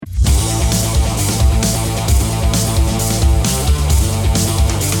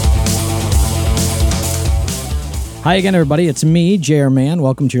Hi again, everybody. It's me, J.R. Mann.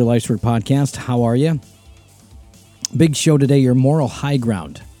 Welcome to your Life's Work podcast. How are you? Big show today, your moral high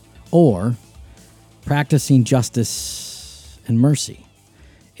ground, or practicing justice and mercy.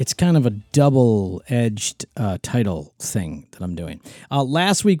 It's kind of a double-edged title thing that I'm doing.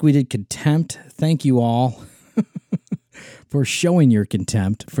 Last week we did contempt. Thank you all for showing your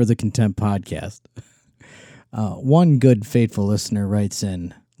contempt for the Contempt podcast. One good, faithful listener writes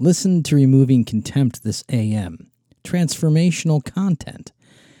in, listen to Removing Contempt this AM. Transformational content.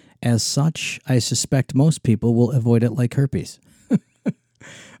 As such, I suspect most people will avoid it like herpes.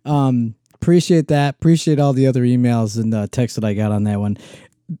 Appreciate that. Appreciate all the other emails and texts that I got on that one.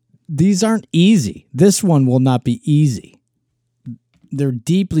 These aren't easy. This one will not be easy. They're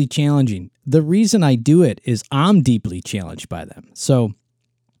deeply challenging. The reason I do it is I'm deeply challenged by them. So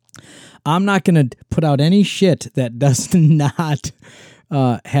I'm not going to put out any shit that does not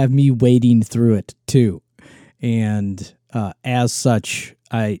have me wading through it too. And as such,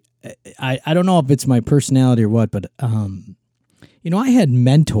 I don't know if it's my personality or what, but I had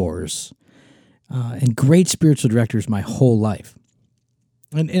mentors and great spiritual directors my whole life.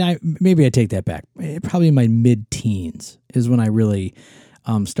 And maybe I take that back. Probably in my mid-teens is when I really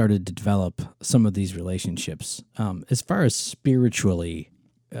started to develop some of these relationships. As far as spiritually,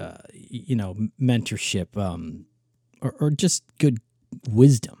 mentorship or just good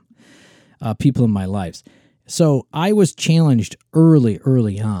wisdom, people in my lives. So I was challenged early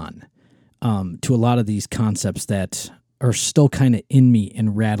on to a lot of these concepts that are still kind of in me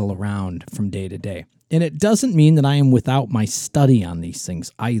and rattle around from day to day. And it doesn't mean that I am without my study on these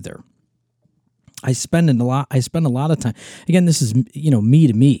things either. I spend a lot of time. Again, this is, me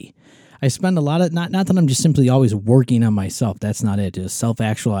to me. I spend a lot of, not that I'm just simply always working on myself. That's not it. Just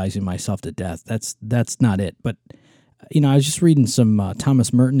self-actualizing myself to death. That's not it. But I was just reading some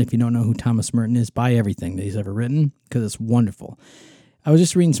Thomas Merton. If you don't know who Thomas Merton is, buy everything that he's ever written because it's wonderful. I was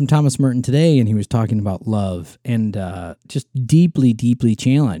just reading some Thomas Merton today, and he was talking about love and just deeply, deeply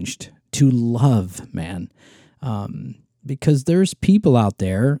challenged to love, man. Because there's people out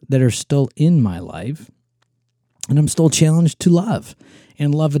there that are still in my life, and I'm still challenged to love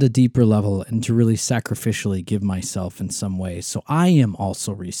and love at a deeper level and to really sacrificially give myself in some way. So I am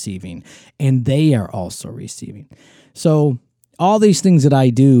also receiving, and they are also receiving. So all these things that I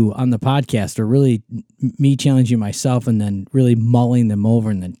do on the podcast are really me challenging myself and then really mulling them over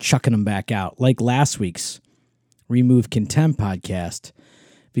and then chucking them back out. Like last week's Remove Contempt podcast,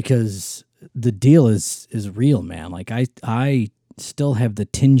 because the deal is real, man. Like I still have the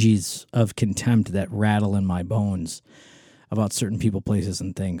tinges of contempt that rattle in my bones about certain people, places,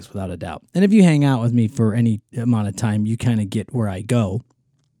 and things, without a doubt. And if you hang out with me for any amount of time, you kind of get where I go.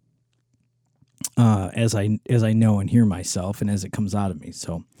 As I know and hear myself and as it comes out of me.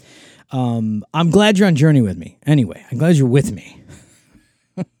 So I'm glad you're on journey with me. Anyway, I'm glad you're with me.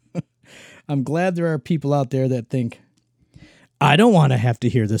 I'm glad there are people out there that think, I don't want to have to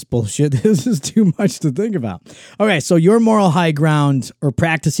hear this bullshit. This is too much to think about. Okay, so your moral high ground or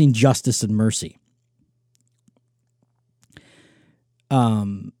practicing justice and mercy.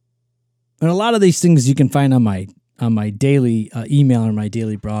 And a lot of these things you can find on my daily email or my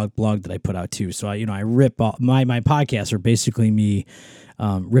daily blog that I put out too. So I rip off my podcasts are basically me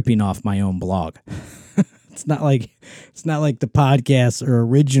ripping off my own blog. It's not like the podcasts are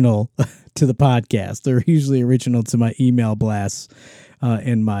original to the podcast. They're usually original to my email blasts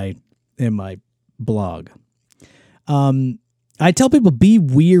in my blog. I tell people be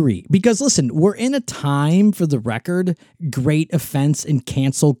weary because listen, we're in a time, for the record, great offense and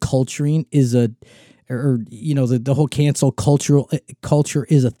cancel culturing is the whole cancel culture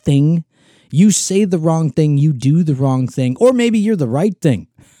is a thing. You say the wrong thing, you do the wrong thing, or maybe you're the right thing.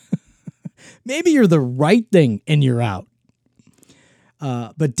 Maybe you're the right thing and you're out.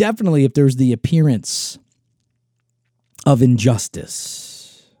 But definitely if there's the appearance of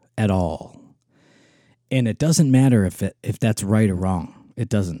injustice at all, and it doesn't matter if that's right or wrong. It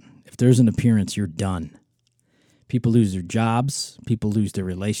doesn't. If there's an appearance, you're done. People lose their jobs. People lose their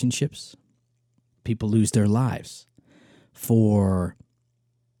relationships. People lose their lives for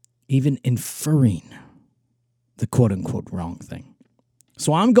even inferring the quote-unquote wrong thing.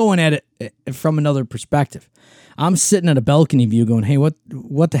 So I'm going at it from another perspective. I'm sitting at a balcony view going, hey, what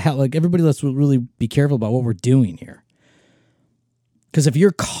the hell? Like, everybody, let's really be careful about what we're doing here. Because if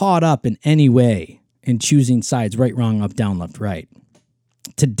you're caught up in any way in choosing sides, right, wrong, up, down, left, right,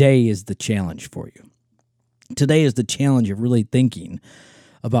 today is the challenge for you. Today is the challenge of really thinking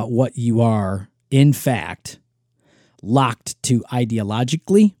about what you are, in fact, locked to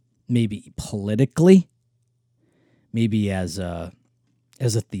ideologically, maybe politically, maybe as a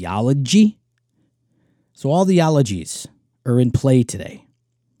theology, So all the ologies are in play today.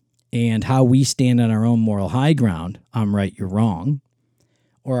 And how we stand on our own moral high ground, I'm right, you're wrong,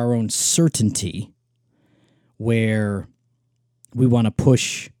 or our own certainty, where we want to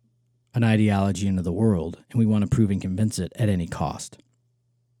push an ideology into the world and we want to prove and convince it at any cost.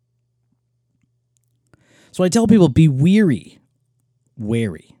 So I tell people, be wary,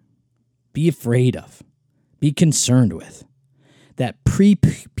 be afraid of, be concerned with that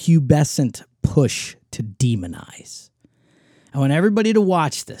prepubescent push to demonize. I want everybody to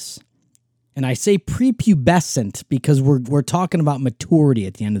watch this. And I say prepubescent because we're talking about maturity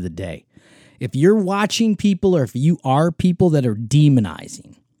at the end of the day. If you're watching people or if you are people that are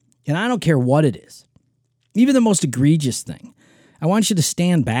demonizing, and I don't care what it is, even the most egregious thing, I want you to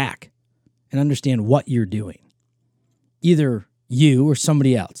stand back and understand what you're doing. Either you or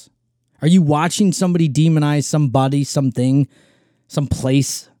somebody else. Are you watching somebody demonize somebody, something, some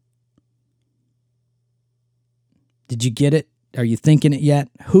place? Did you get it? Are you thinking it yet?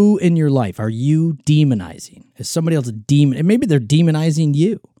 Who in your life are you demonizing? Is somebody else a demon? And maybe they're demonizing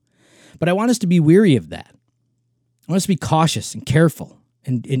you. But I want us to be weary of that. I want us to be cautious and careful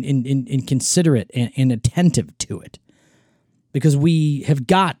and considerate and attentive to it. Because we have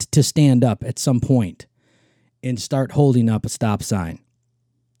got to stand up at some point and start holding up a stop sign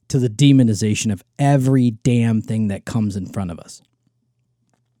to the demonization of every damn thing that comes in front of us.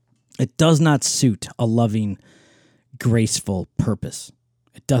 It does not suit a loving, graceful purpose.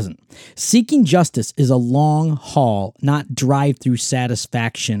 It doesn't. Seeking justice is a long haul, not drive-through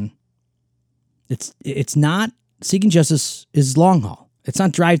satisfaction. It's not. Seeking justice is long haul. It's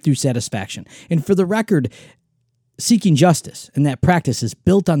not drive-through satisfaction. And for the record, seeking justice and that practice is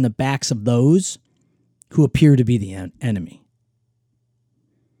built on the backs of those who appear to be the enemy.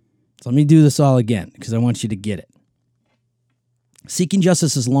 So let me do this all again because I want you to get it. Seeking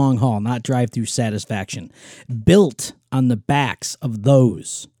justice is long haul, not drive-through satisfaction, built on the backs of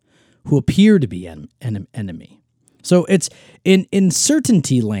those who appear to be an enemy. So it's in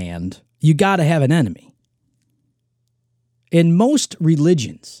certainty land, you got to have an enemy. In most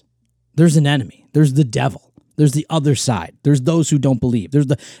religions, there's an enemy. There's the devil. There's the other side. There's those who don't believe. There's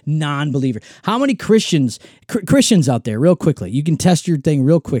the non-believer. How many Christians out there, real quickly, you can test your thing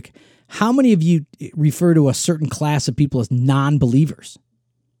real quick. How many of you refer to a certain class of people as non-believers?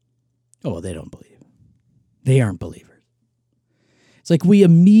 Oh, well, they don't believe. They aren't believers. It's like we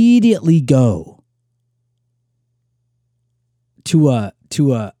immediately go to a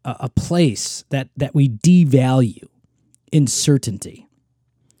place that we devalue in certainty.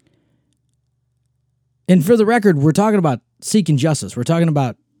 And for the record, we're talking about seeking justice. We're talking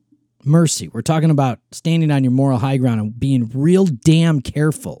about mercy. We're talking about standing on your moral high ground and being real damn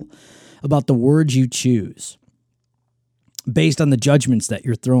careful about the words you choose based on the judgments that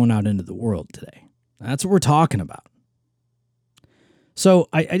you're throwing out into the world today. That's what we're talking about. So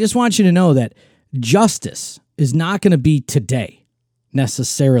I just want you to know that justice is not going to be today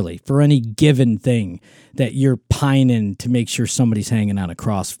necessarily for any given thing that you're pining to make sure somebody's hanging on a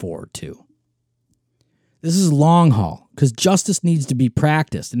cross for too. This is long haul because justice needs to be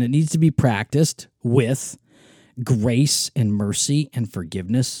practiced, and it needs to be practiced with grace and mercy and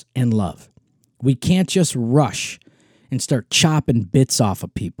forgiveness and love. We can't just rush and start chopping bits off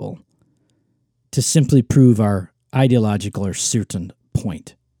of people to simply prove our ideological or certain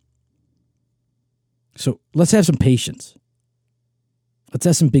point. So let's have some patience. Let's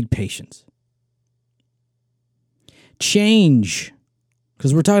have some big patience. Change,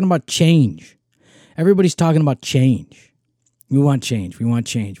 because we're talking about change. Everybody's talking about change. We want change. We want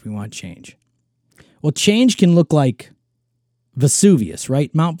change. We want change. Well, change can look like Vesuvius,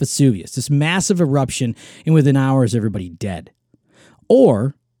 right? Mount Vesuvius, this massive eruption, and within hours, everybody dead.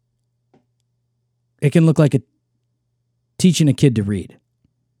 Or it can look like teaching a kid to read.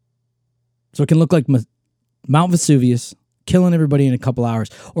 So it can look like Mount Vesuvius, killing everybody in a couple hours,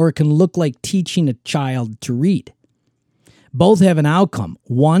 or it can look like teaching a child to read. Both have an outcome.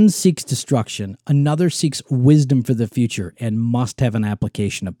 One seeks destruction, another seeks wisdom for the future, and must have an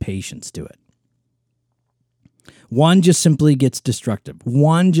application of patience to it. One just simply gets destructive.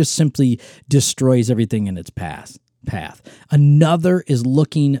 One just simply destroys everything in its path. Another is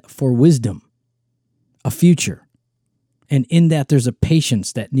looking for wisdom, a future. And in that, there's a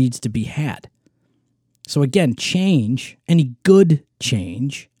patience that needs to be had. So again, change, any good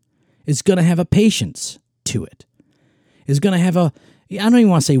change, is going to have a patience to it. Is going to have I don't even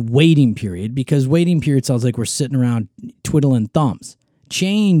want to say waiting period, because waiting period sounds like we're sitting around twiddling thumbs.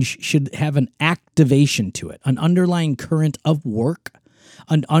 Change should have an activation to it, an underlying current of work,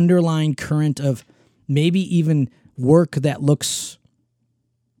 an underlying current of maybe even work that looks,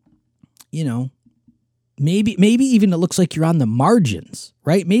 Maybe even it looks like you're on the margins,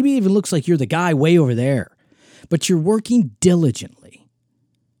 right? Maybe it even looks like you're the guy way over there. But you're working diligently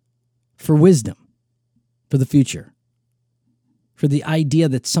for wisdom, for the future, for the idea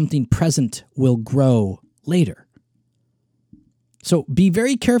that something present will grow later. So be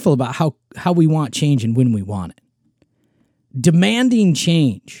very careful about how we want change and when we want it. Demanding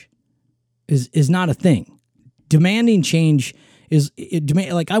change is not a thing. Demanding change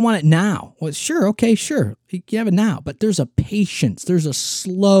like I want it now. Well, sure, okay, sure. You have it now, but there's a patience, there's a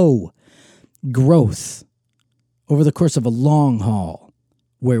slow growth over the course of a long haul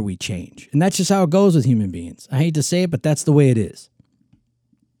where we change. And that's just how it goes with human beings. I hate to say it, but that's the way it is.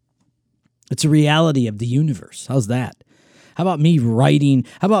 It's a reality of the universe. How's that? How about me writing?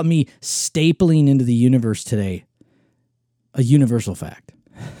 How about me stapling into the universe today a universal fact?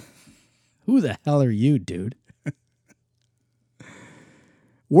 Who the hell are you, dude?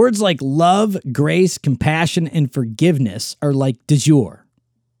 Words like love, grace, compassion, and forgiveness are like du jour,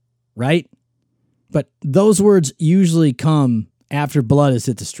 right? But those words usually come after blood has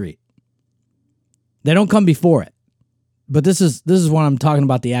hit the street. They don't come before it. But this is what I'm talking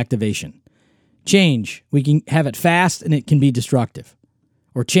about, the activation. Change, we can have it fast and it can be destructive.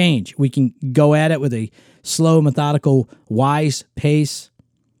 Or change, we can go at it with a slow, methodical, wise pace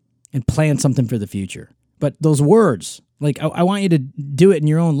and plan something for the future. But those words, like I want you to do it in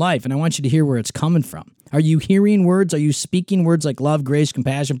your own life, and I want you to hear where it's coming from. Are you hearing words? Are you speaking words like love, grace,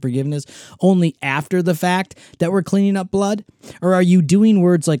 compassion, forgiveness only after the fact that we're cleaning up blood? Or are you doing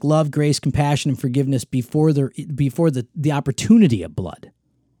words like love, grace, compassion, and forgiveness before the opportunity of blood?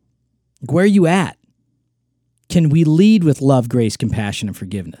 Where are you at? Can we lead with love, grace, compassion, and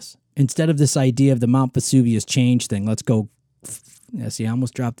forgiveness? Instead of this idea of the Mount Vesuvius change thing, let's go. Yeah, see, I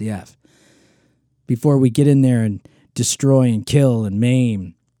almost dropped the F. Before we get in there and destroy and kill and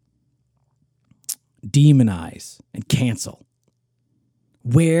maim, demonize and cancel.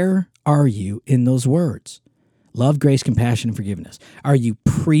 Where are you in those words? Love, grace, compassion, and forgiveness. Are you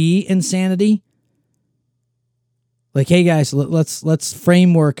pre-insanity? Like, hey guys, let's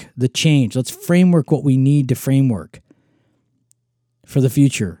framework the change. Let's framework what we need to framework for the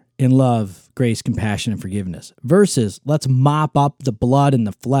future in love, grace, compassion, and forgiveness. Versus, let's mop up the blood and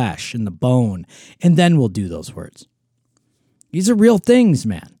the flesh and the bone, and then we'll do those words. These are real things,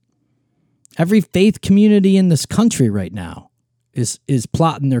 man. Every faith community in this country right now is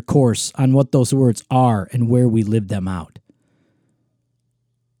plotting their course on what those words are and where we live them out.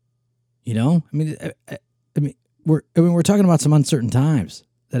 You know, we're talking about some uncertain times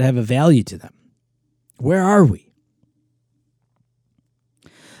that have a value to them. Where are we?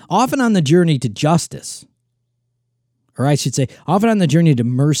 Often on the journey to justice, or I should say, often on the journey to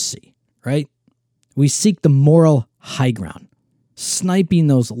mercy, right? We seek the moral high ground, sniping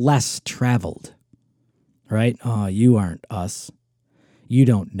those less traveled, right? Oh, you aren't us. You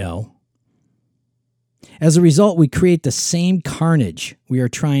don't know. As a result, we create the same carnage we are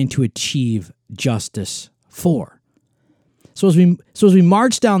trying to achieve justice for. So as we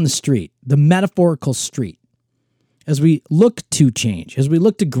march down the street, the metaphorical street, as we look to change, as we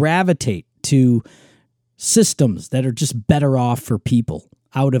look to gravitate to systems that are just better off for people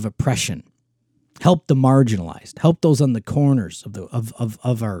out of oppression, help the marginalized, help those on the corners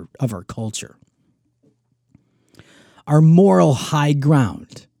of our culture. Our moral high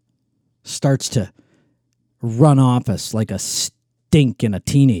ground starts to run off us like a stink in a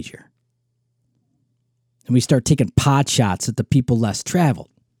teenager. And we start taking pot shots at the people less traveled.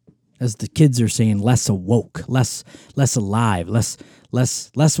 As the kids are saying, less awoke, less alive, less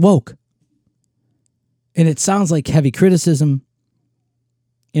woke. And it sounds like heavy criticism.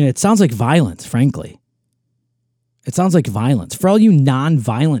 And it sounds like violence, frankly. It sounds like violence. For all you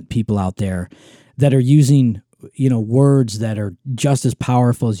non-violent people out there that are using, words that are just as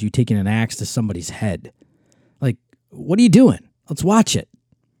powerful as you taking an axe to somebody's head. Like, what are you doing? Let's watch it.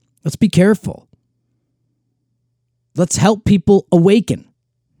 Let's be careful. Let's help people awaken.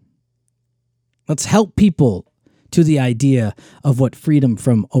 Let's help people to the idea of what freedom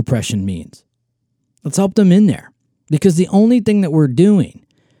from oppression means. Let's help them in there. Because the only thing that we're doing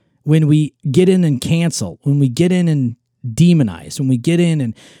when we get in and cancel, when we get in and demonize, when we get in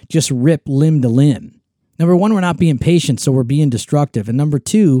and just rip limb to limb, number one, we're not being patient, so we're being destructive. And number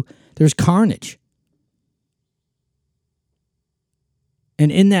two, there's carnage. And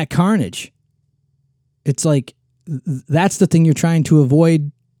in that carnage, it's like that's the thing you're trying to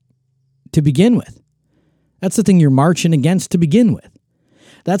avoid to begin with. That's the thing you're marching against to begin with.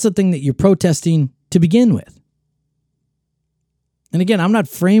 That's the thing that you're protesting to begin with. And again, I'm not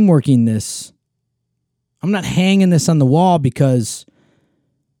frameworking this. I'm not hanging this on the wall because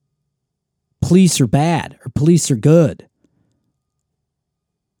police are bad or police are good.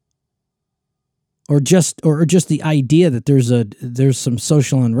 Or just the idea that there's some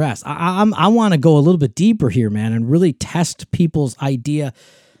social unrest. I want to go a little bit deeper here, man, and really test people's idea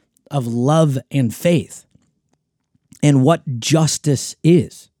of love and faith and what justice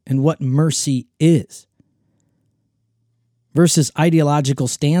is and what mercy is versus ideological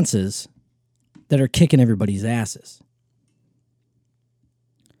stances that are kicking everybody's asses.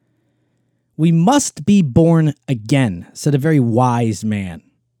 We must be born again, said a very wise man.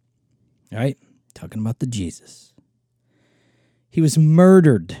 All right? Talking about the Jesus. He was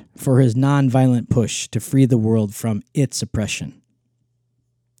murdered for his nonviolent push to free the world from its oppression.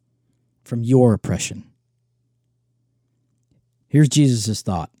 From your oppression. Here's Jesus'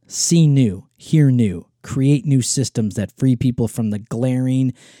 thought. See new, hear new, create new systems that free people from the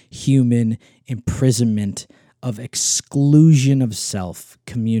glaring human imprisonment of exclusion of self,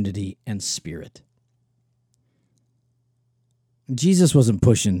 community, and spirit. Jesus wasn't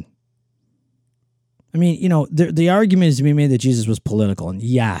pushing. I mean, you know, the argument is to be made that Jesus was political. And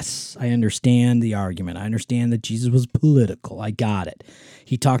yes, I understand the argument. I understand that Jesus was political. I got it.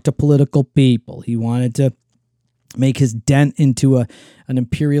 He talked to political people. He wanted to make his dent into an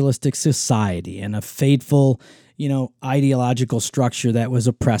imperialistic society and a fateful, you know, ideological structure that was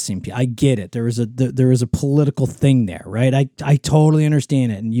oppressing people. I get it. There is a political thing there, right? I totally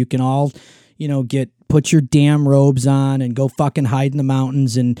understand it. And you can all, you know, put your damn robes on and go fucking hide in the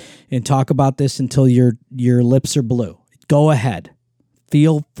mountains and talk about this until your lips are blue. Go ahead.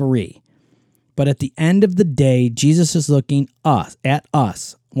 Feel free. But at the end of the day, Jesus is looking at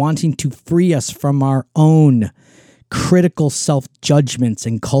us, wanting to free us from our own critical self-judgments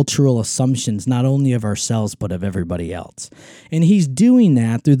and cultural assumptions, not only of ourselves, but of everybody else. And he's doing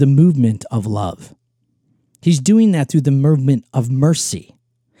that through the movement of love. He's doing that through the movement of mercy.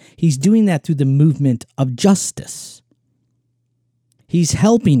 He's doing that through the movement of justice. He's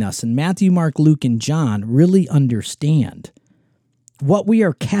helping us in Matthew, Mark, Luke, and John really understand what we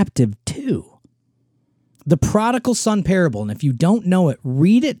are captive to. The prodigal son parable, and if you don't know it,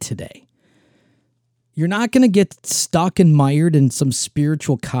 read it today. You're not going to get stuck and mired in some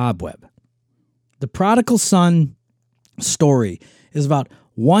spiritual cobweb. The prodigal son story is about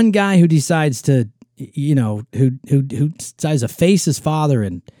one guy who decides to, you know, who decides to face his father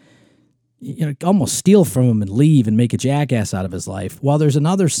and, you know, almost steal from him and leave and make a jackass out of his life. While there's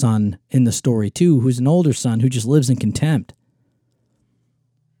another son in the story too, who's an older son who just lives in contempt.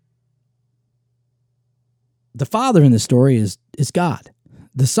 The father in the story is God.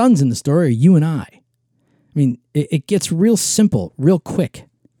 The sons in the story are you and I. I mean, it gets real simple, real quick.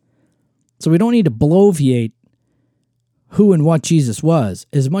 So we don't need to bloviate who and what Jesus was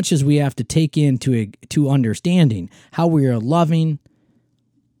as much as we have to take into understanding how we are loving,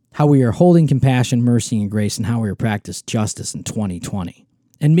 how we are holding compassion, mercy, and grace, and how we are practice justice in 2020.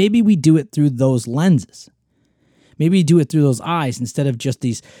 And maybe we do it through those lenses. Maybe we do it through those eyes instead of just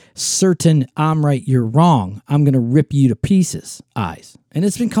these certain, I'm right, you're wrong, I'm going to rip you to pieces eyes. And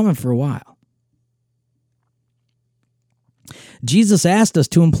it's been coming for a while. Jesus asked us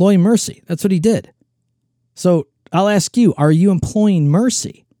to employ mercy. That's what he did. So I'll ask you, are you employing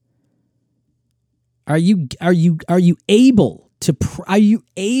mercy? Are you able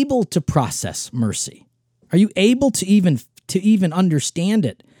to process mercy? Are you able to even understand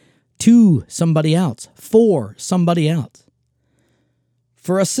it to somebody else, for somebody else?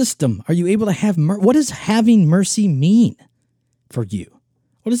 For a system, are you able to have what does having mercy mean for you?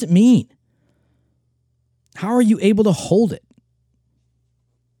 What does it mean? How are you able to hold it?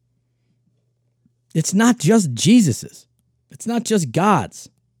 It's not just Jesus's. It's not just God's.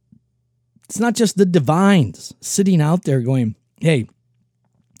 It's not just the divines sitting out there going, hey,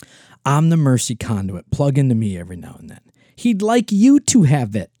 I'm the mercy conduit. Plug into me every now and then. He'd like you to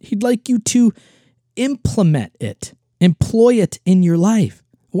have it. He'd like you to implement it, employ it in your life.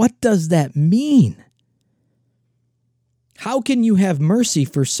 What does that mean? How can you have mercy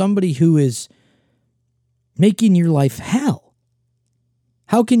for somebody who is making your life hell?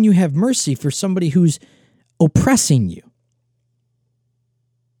 How can you have mercy for somebody who's oppressing you?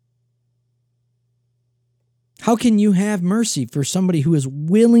 How can you have mercy for somebody who is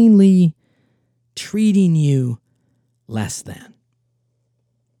willingly treating you less than?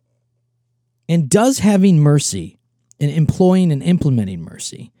 And does having mercy and employing and implementing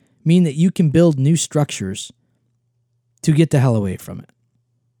mercy mean that you can build new structures to get the hell away from it?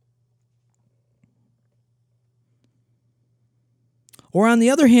 Or on the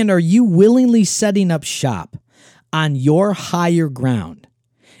other hand, are you willingly setting up shop on your higher ground,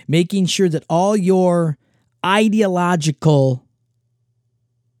 making sure that all your ideological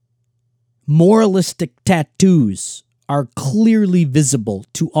moralistic tattoos are clearly visible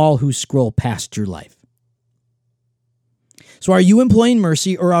to all who scroll past your life. So are you employing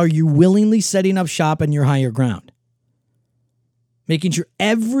mercy, or are you willingly setting up shop on your higher ground? Making sure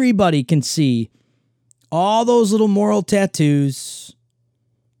everybody can see all those little moral tattoos,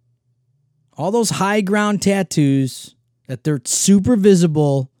 all those high ground tattoos, that they're super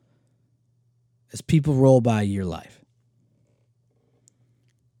visible as people roll by your life.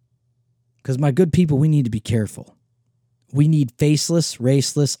 Because my good people, we need to be careful. We need faceless,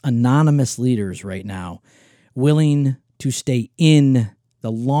 raceless, anonymous leaders right now, willing to stay in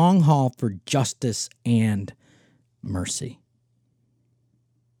the long haul for justice and mercy.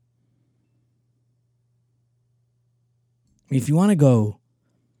 If you want to go,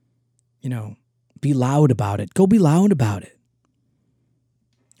 be loud about it, go be loud about it.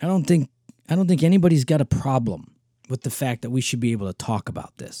 I don't think anybody's got a problem with the fact that we should be able to talk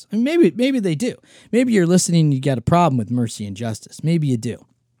about this. And maybe they do. Maybe you're listening and you got a problem with mercy and justice. Maybe you do.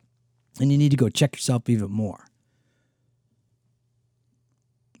 And you need to go check yourself even more.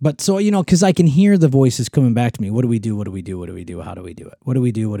 But so, because I can hear the voices coming back to me. What do we do? What do we do? What do we do? How do we do it? What do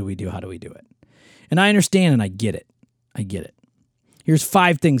we do? What do we do? How do we do it? And I understand and I get it. Here's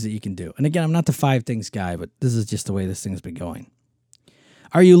 5 things that you can do. And again, I'm not the 5 things guy, but this is just the way this thing's been going.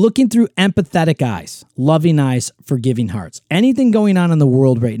 Are you looking through empathetic eyes, loving eyes, forgiving hearts? Anything going on in the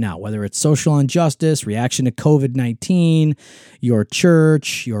world right now, whether it's social injustice, reaction to COVID-19, your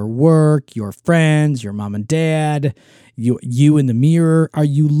church, your work, your friends, your mom and dad, you in the mirror, are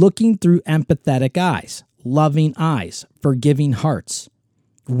you looking through empathetic eyes, loving eyes, forgiving hearts?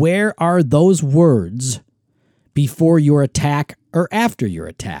 Where are those words before your attack or after your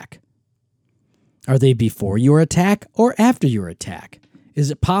attack? Are they before your attack or after your attack? Is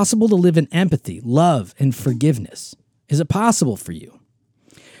it possible to live in empathy, love, and forgiveness? Is it possible for you?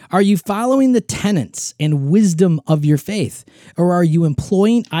 Are you following the tenets and wisdom of your faith, or are you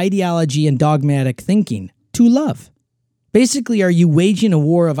employing ideology and dogmatic thinking to love? Basically, are you waging a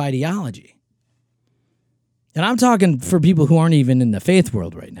war of ideology? And I'm talking for people who aren't even in the faith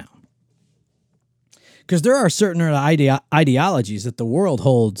world right now. Because there are certain ideologies that the world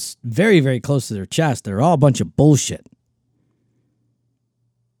holds very, very close to their chest. They're all a bunch of bullshit.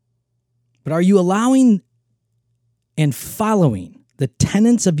 But are you allowing and following the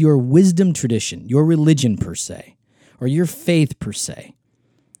tenets of your wisdom tradition, your religion per se, or your faith per se?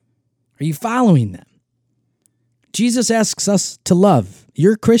 Are you following them? Jesus asks us to love.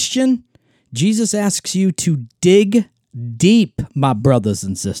 You're a Christian. Jesus asks you to dig deep, my brothers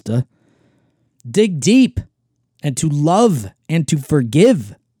and sisters. Dig deep and to love and to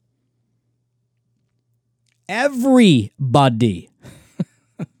forgive everybody.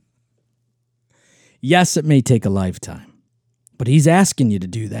 Yes, it may take a lifetime, but he's asking you to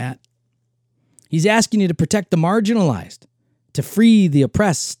do that. He's asking you to protect the marginalized, to free the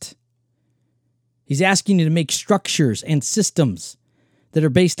oppressed. He's asking you to make structures and systems that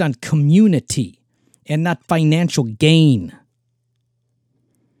are based on community and not financial gain.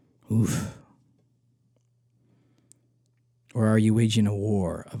 Oof. Or are you waging a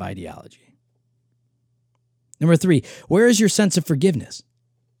war of ideology? Number 3, where is your sense of forgiveness?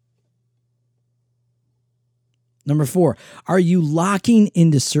 Number 4, are you locking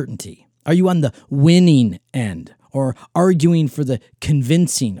into certainty? Are you on the winning end, or arguing for the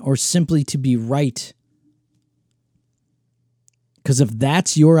convincing, or simply to be right? Because if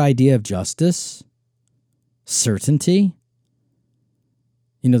that's your idea of justice, certainty,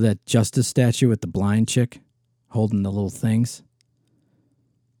 that justice statue with the blind chick holding the little things,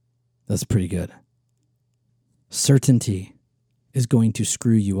 that's pretty good. Certainty is going to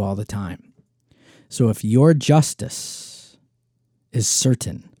screw you all the time. So if your justice is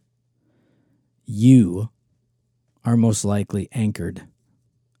certain, you are most likely anchored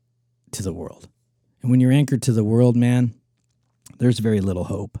to the world. And when you're anchored to the world, man, there's very little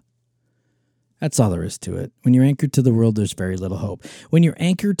hope. That's all there is to it. When you're anchored to the world, there's very little hope. When you're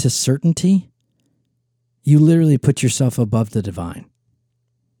anchored to certainty, you literally put yourself above the divine.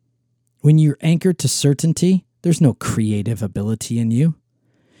 When you're anchored to certainty, there's no creative ability in you.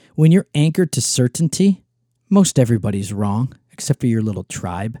 When you're anchored to certainty, most everybody's wrong, except for your little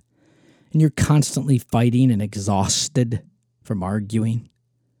tribe. And you're constantly fighting and exhausted from arguing.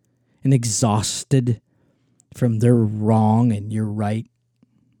 And exhausted from they're wrong and you're right.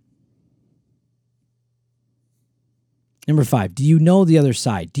 Number 5, do you know the other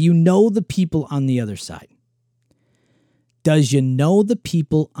side? Do you know the people on the other side? Does you know the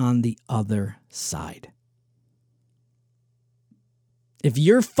people on the other side? If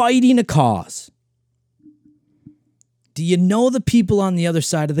you're fighting a cause, do you know the people on the other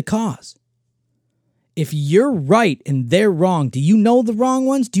side of the cause? If you're right and they're wrong, do you know the wrong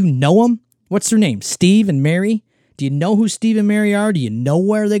ones? Do you know them? What's their name? Steve and Mary? Do you know who Steve and Mary are? Do you know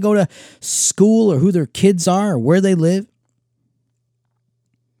where they go to school or who their kids are or where they live?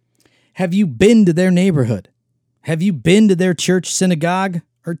 Have you been to their neighborhood? Have you been to their church, synagogue,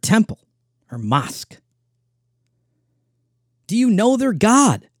 or temple, or mosque? Do you know their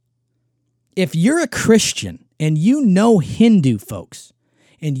God? If you're a Christian and you know Hindu folks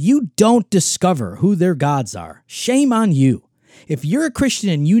and you don't discover who their gods are, shame on you. If you're a Christian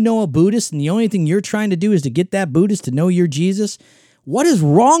and you know a Buddhist and the only thing you're trying to do is to get that Buddhist to know your Jesus, what is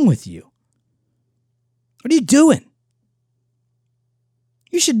wrong with you? What are you doing?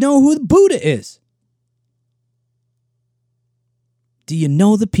 You should know who the Buddha is. Do you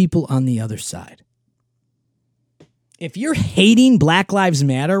know the people on the other side? If you're hating Black Lives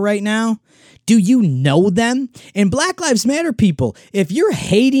Matter right now, do you know them? And Black Lives Matter people, if you're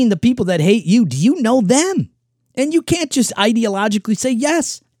hating the people that hate you, do you know them? And you can't just ideologically say,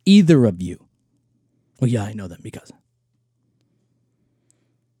 yes, either of you. Well, yeah, I know them because.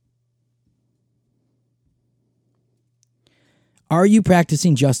 Are you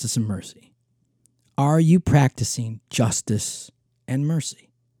practicing justice and mercy? Are you practicing justice and mercy?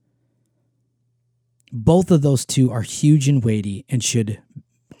 Both of those two are huge and weighty and should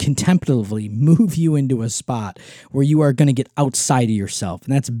contemplatively move you into a spot where you are going to get outside of yourself.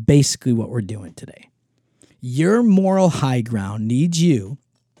 And that's basically what we're doing today. Your moral high ground needs you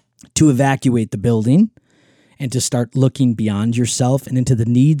to evacuate the building and to start looking beyond yourself and into the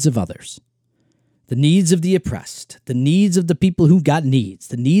needs of others. The needs of the oppressed, the needs of the people who've got needs,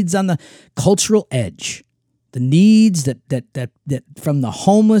 the needs on the cultural edge, the needs that from the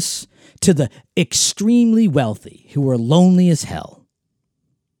homeless to the extremely wealthy who are lonely as hell.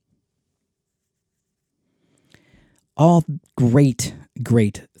 All great,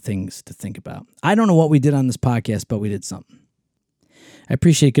 great things to think about. I don't know what we did on this podcast, but we did something. I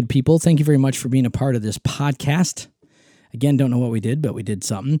appreciate good people. Thank you very much for being a part of this podcast. Again, don't know what we did, but we did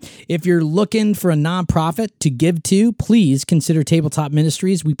something. If you're looking for a nonprofit to give to, please consider Tabletop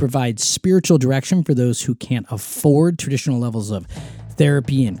Ministries. We provide spiritual direction for those who can't afford traditional levels of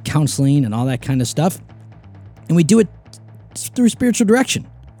therapy and counseling and all that kind of stuff. And we do it through spiritual direction.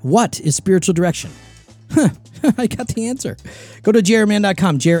 What is spiritual direction? I got the answer. Go to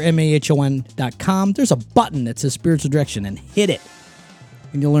jaredmahon.com, jaredmahon.com. There's a button that says spiritual direction and hit it.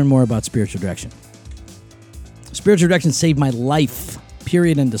 And you'll learn more about spiritual direction. Spiritual direction saved my life,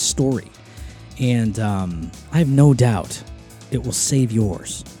 period, end of story. And I have no doubt it will save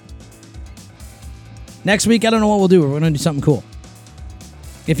yours. Next week, I don't know what we'll do. We're going to do something cool.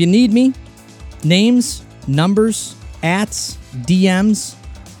 If you need me, names, numbers, ats, DMs,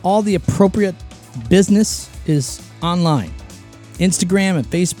 all the appropriate business is online. Instagram and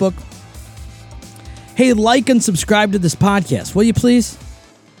Facebook. Hey, like and subscribe to this podcast, will you please?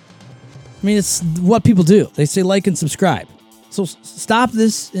 I mean, it's what people do. They say like and subscribe. So stop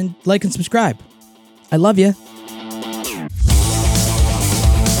this and like and subscribe. I love you.